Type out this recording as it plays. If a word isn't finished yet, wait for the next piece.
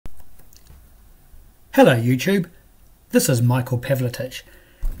Hello YouTube, this is Michael Pavletich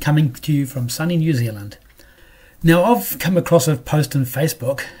coming to you from sunny New Zealand. Now I've come across a post on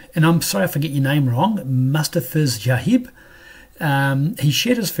Facebook, and I'm sorry if I get your name wrong, Mustafiz Jahib. He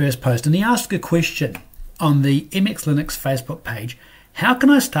shared his first post and he asked a question on the MX Linux Facebook page. How can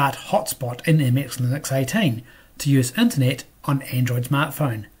I start hotspot in MX Linux 18 to use internet on Android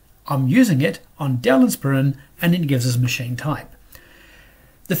smartphone? I'm using it on Dell Inspiron, and then he gives his machine type.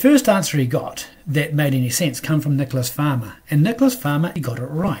 The first answer he got that made any sense come from Nicholas Farmer, and Nicholas Farmer, he got it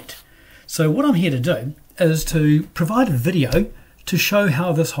right. So what I'm here to do is to provide a video to show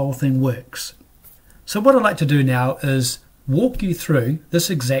how this whole thing works. So what I'd like to do now is walk you through this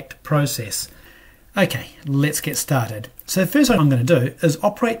exact process. Okay, let's get started. So the first thing I'm going to do is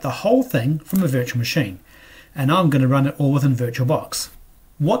operate the whole thing from a virtual machine, and I'm going to run it all within VirtualBox.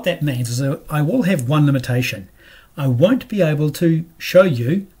 What that means is that I will have one limitation. I won't be able to show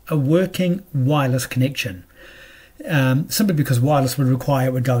you a working wireless connection, simply because wireless would require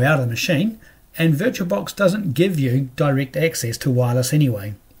it would go out of the machine, and VirtualBox doesn't give you direct access to wireless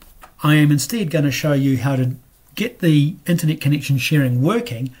anyway. I am instead going to show you how to get the internet connection sharing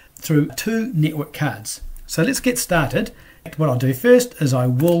working through two network cards. So let's get started. What I'll do first is I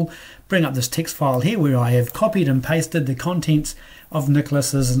will bring up this text file here where I have copied and pasted the contents of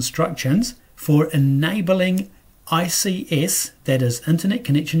Nicholas's instructions for enabling ICS, that is Internet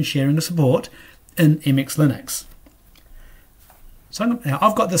Connection Sharing Support, in MX Linux. So now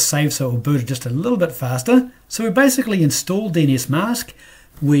I've got this saved so it will boot just a little bit faster. So we basically install dnsmasq,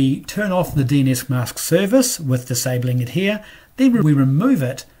 we turn off the dnsmasq service with disabling it here, then we remove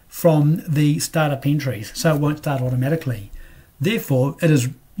it from the startup entries so it won't start automatically. Therefore it is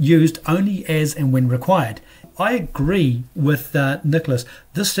used only as and when required. I agree with Nicholas,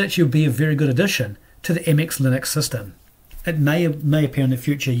 this actually would be a very good addition to the MX Linux system. It may appear in the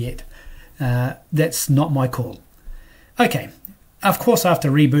future yet. That's not my call. Okay, of course after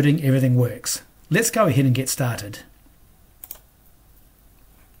rebooting everything works. Let's go ahead and get started.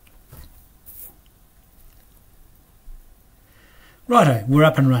 Righto, we're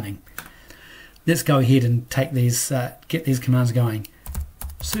up and running. Let's go ahead and take these, get these commands going.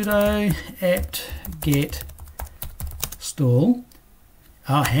 Sudo apt-get install.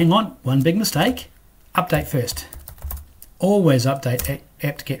 Oh, hang on, one big mistake. Update first. Always update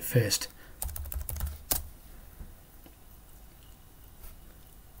apt-get first.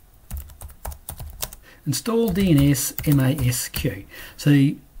 Install dnsmasq.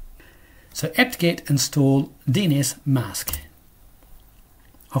 So apt-get install dnsmasq.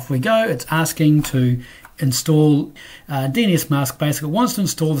 Off we go. It's asking to install dnsmasq. Basically, it wants to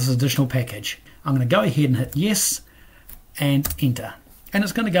install this additional package. I'm going to go ahead and hit yes and enter. And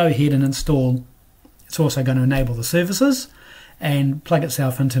it's going to go ahead and install. It's also going to enable the services and plug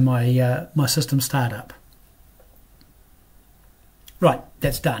itself into my my system startup. Right,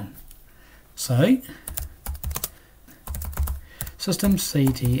 that's done. So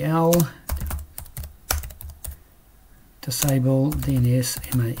systemctl disable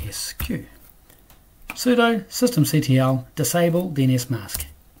dnsmasq. Sudo systemctl disable dnsmasq.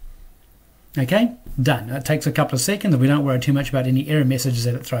 Okay, done. It takes a couple of seconds and we don't worry too much about any error messages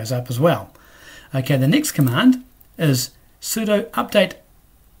that it throws up as well. Okay, the next command is sudo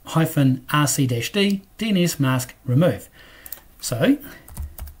update-rc.d dnsmasq remove. So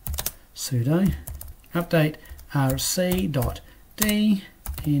sudo update-rc.d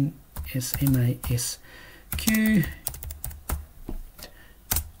dnsmasq,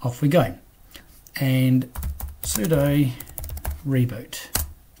 off we go, and sudo reboot,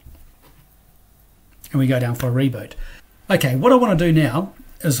 and we go down for a reboot. Okay, what I want to do now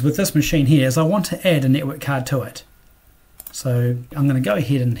is with this machine here is I want to add a network card to it. So I'm going to go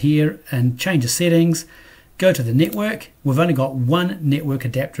ahead in here and change the settings, go to the network. We've only got one network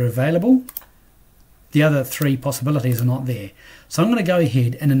adapter available. The other three possibilities are not there. So I'm going to go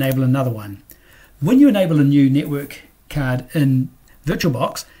ahead and enable another one. When you enable a new network card in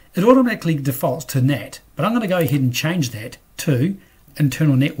VirtualBox, it automatically defaults to NAT, but I'm going to go ahead and change that to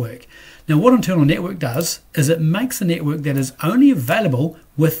internal network. Now what internal network does is it makes a network that is only available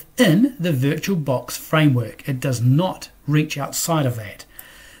within the VirtualBox framework. It does not reach outside of that.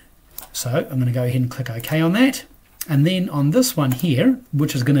 So I'm going to go ahead and click OK on that. And then on this one here,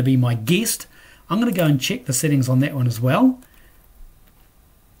 which is going to be my guest, I'm going to go and check the settings on that one as well.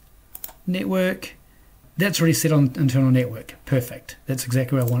 Network, that's already set on internal network. Perfect. That's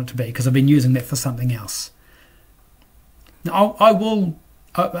exactly where I want it to be because I've been using that for something else. Now I will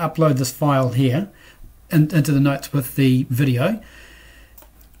upload this file here into the notes with the video.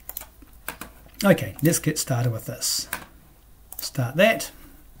 Okay, let's get started with this. Start that.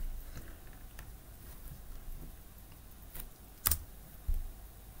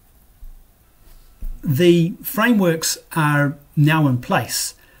 the frameworks are now in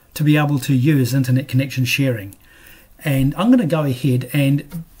place to be able to use internet connection sharing. And I'm going to go ahead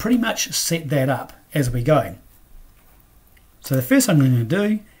and pretty much set that up as we go. So the first thing I'm going to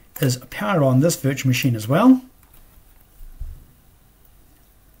do is power on this virtual machine as well.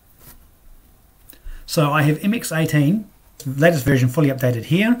 So I have MX18, latest version fully updated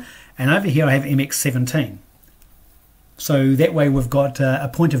here, and over here I have MX17. So that way we've got a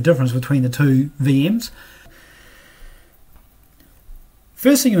point of difference between the two VMs.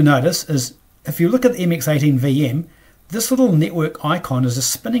 First thing you'll notice is if you look at the MX18 VM, this little network icon is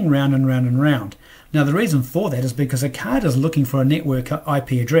just spinning round and round and round. Now the reason for that is because a card is looking for a network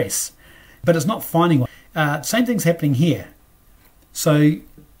IP address, but it's not finding one. Same thing's happening here. So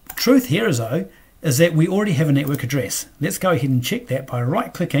truth here is that we already have a network address. Let's go ahead and check that by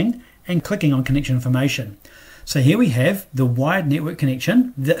right clicking and clicking on connection information. So here we have the wired network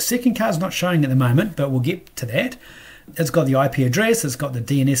connection. The second card is not showing at the moment, but we'll get to that. It's got the IP address, it's got the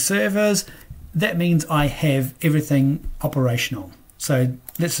DNS servers. That means I have everything operational. So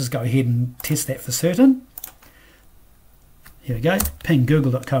let's just go ahead and test that for certain. Here we go, ping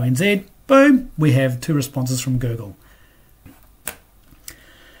google.co.nz. Boom, we have 2 responses from Google.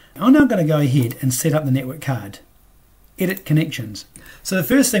 I'm now going to go ahead and set up the network card. Edit connections. So the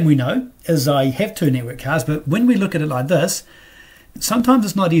first thing we know is I have 2 network cards, but when we look at it like this, sometimes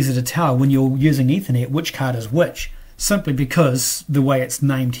it's not easy to tell when you're using Ethernet which card is which, simply because the way it's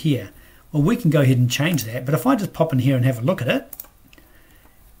named here. Well, we can go ahead and change that, but if I just pop in here and have a look at it,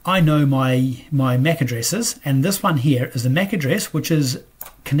 I know my MAC addresses, and this one here is the MAC address which is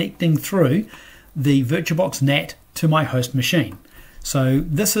connecting through the VirtualBox NAT to my host machine. So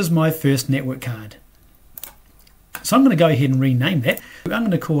this is my first network card. So I'm going to go ahead and rename that. I'm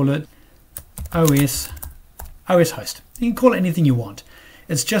going to call it OS host. You can call it anything you want.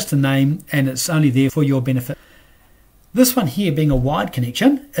 It's just a name and it's only there for your benefit. This one here, being a wired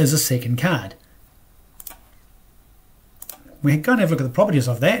connection, is a second card. We go and have a look at the properties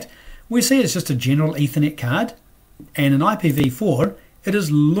of that. We see it's just a general Ethernet card, and an IPv4, it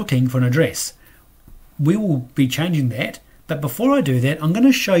is looking for an address. We will be changing that, but before I do that, I'm going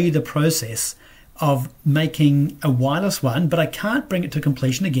to show you the process of making a wireless one, but I can't bring it to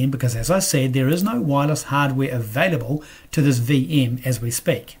completion again because, as I said, there is no wireless hardware available to this VM as we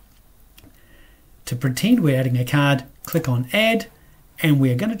speak. To pretend we're adding a card, click on Add, and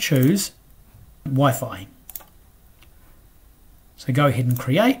we're going to choose Wi-Fi. So go ahead and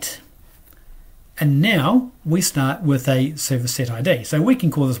create, and now we start with a service set ID. So we can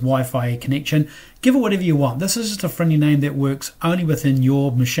call this Wi-Fi connection, give it whatever you want. This is just a friendly name that works only within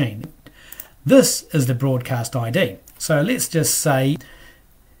your machine. This is the broadcast ID. So let's just say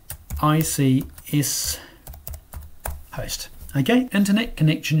ICS host, okay, Internet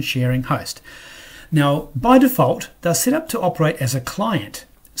Connection Sharing Host. Now, by default, they're set up to operate as a client,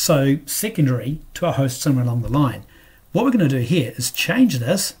 so secondary to a host somewhere along the line. What we're going to do here is change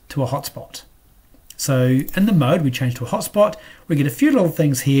this to a hotspot. So in the mode, we change to a hotspot. We get a few little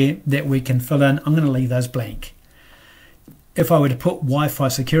things here that we can fill in. I'm going to leave those blank. If I were to put Wi-Fi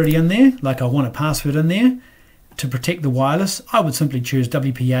security in there, like I want a password in there, to protect the wireless, I would simply choose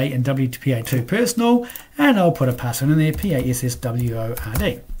WPA and WPA2 personal, and I'll put a password in there,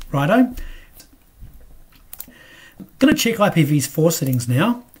 PASSWORD. Righto. I'm going to check IPv4 settings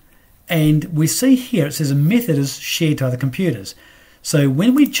now, and we see here it says a method is shared to other computers. So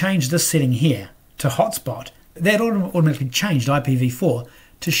when we change this setting here to hotspot, that automatically changed IPv4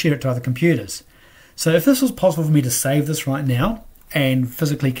 to share it to other computers. So if this was possible for me to save this right now and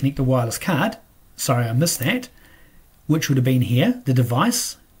physically connect the wireless card, sorry I missed that, which would have been here, the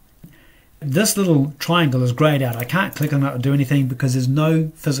device. This little triangle is grayed out. I can't click on it or do anything because there's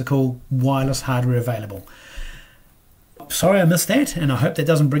no physical wireless hardware available. Sorry I missed that, and I hope that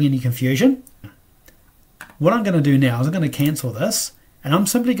doesn't bring any confusion. What I'm going to do now is I'm going to cancel this, and I'm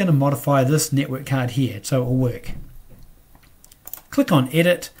simply going to modify this network card here so it will work. Click on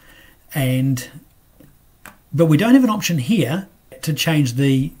Edit, but we don't have an option here to change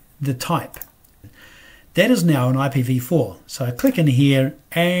the type. That is now an IPv4. So I click in here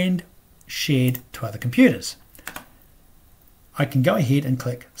and shared to other computers. I can go ahead and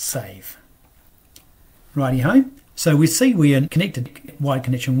click Save. Righty-ho. So we see we are connected wired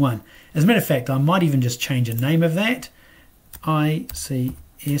connection 1. As a matter of fact, I might even just change the name of that.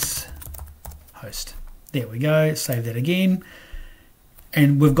 ICS host. There we go. Save that again.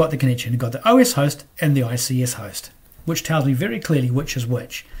 And we've got the connection. We've got the OS host and the ICS host, which tells me very clearly which is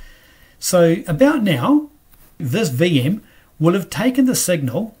which. So about now, this VM will have taken the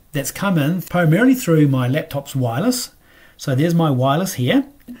signal that's come in primarily through my laptop's wireless. So there's my wireless here.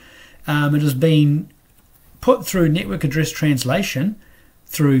 It has been put through network address translation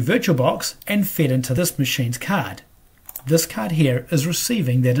through VirtualBox and fed into this machine's card. This card here is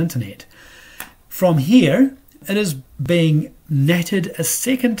receiving that internet. From here, it is being NATed a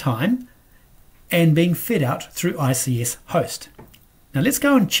second time and being fed out through ICS host. Now let's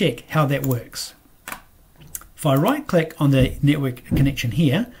go and check how that works. If I right click on the network connection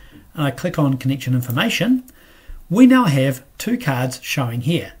here and I click on connection information, we now have two cards showing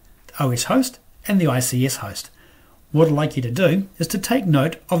here, the OS host and the ICS host. What I'd like you to do is to take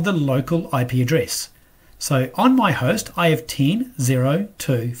note of the local IP address. So on my host I have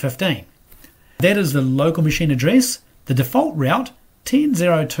 10.0.2.15. That is the local machine address. The default route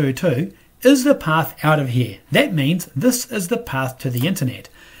 10.0.2.2 is the path out of here. That means this is the path to the internet.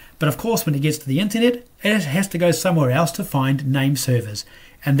 But of course when it gets to the internet, it has to go somewhere else to find name servers.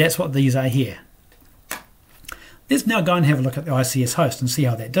 And that's what these are here. Let's now go and have a look at the ICS host and see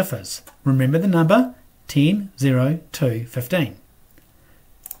how that differs. Remember the number 10.0.2.15.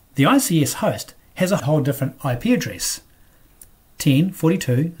 The ICS host has a whole different IP address,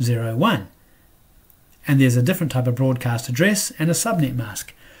 10.42.0.1. And there's a different type of broadcast address and a subnet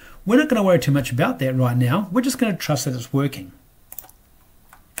mask. We're not going to worry too much about that right now. We're just going to trust that it's working.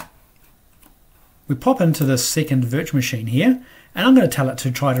 We pop into this second virtual machine here, and I'm going to tell it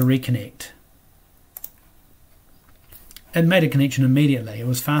to try to reconnect. It made a connection immediately. It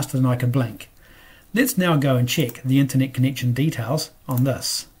was faster than I could blink. Let's now go and check the internet connection details on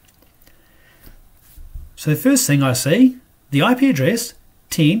this. So the first thing I see, the IP address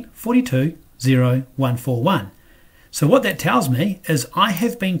 10.42.0.141. So what that tells me is I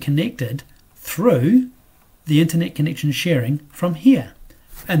have been connected through the internet connection sharing from here,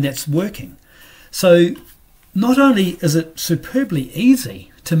 and that's working. So not only is it superbly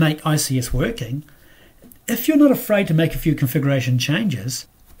easy to make ICS working, if you're not afraid to make a few configuration changes,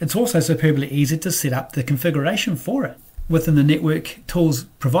 it's also superbly easy to set up the configuration for it within the network tools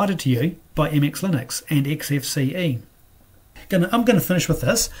provided to you by MX Linux and XFCE. I'm going to finish with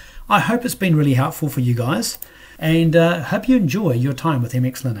this. I hope it's been really helpful for you guys, and hope you enjoy your time with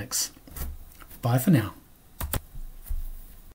MX Linux. Bye for now.